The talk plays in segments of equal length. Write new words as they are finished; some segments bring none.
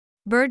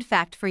Bird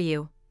fact for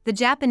you: the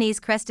Japanese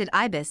crested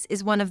ibis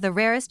is one of the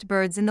rarest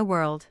birds in the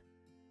world.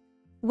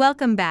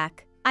 Welcome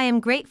back, I am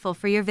grateful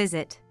for your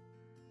visit.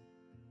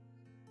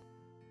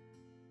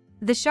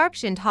 The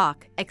sharp-shinned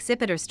hawk,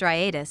 Accipiter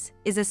striatus,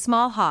 is a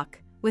small hawk,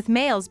 with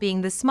males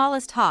being the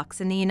smallest hawks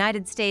in the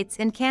United States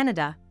and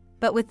Canada,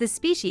 but with the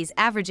species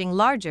averaging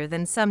larger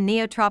than some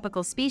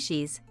neotropical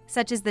species,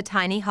 such as the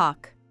tiny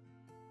hawk.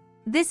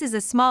 This is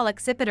a small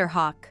accipiter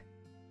hawk.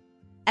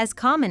 As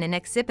common in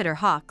accipiter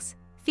hawks,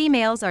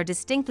 females are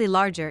distinctly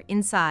larger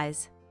in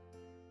size.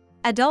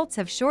 Adults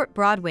have short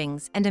broad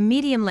wings and a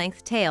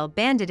medium-length tail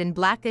banded in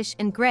blackish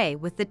and gray,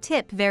 with the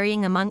tip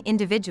varying among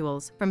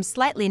individuals from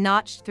slightly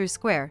notched through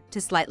square to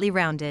slightly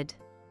rounded.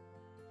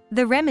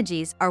 The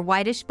remiges are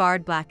whitish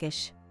barred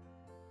blackish.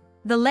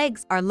 The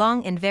legs are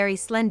long and very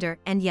slender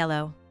and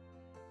yellow.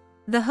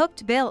 The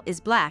hooked bill is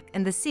black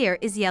and the cere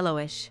is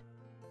yellowish.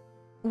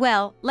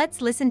 Well,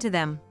 let's listen to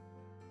them.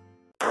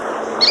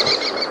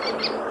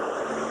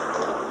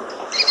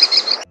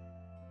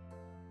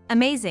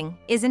 Amazing,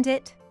 isn't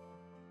it?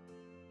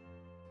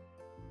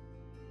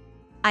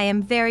 I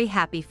am very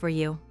happy for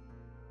you.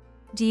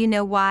 Do you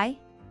know why?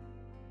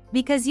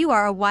 Because you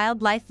are a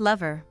wildlife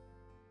lover.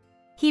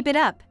 Keep it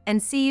up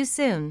and see you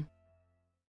soon.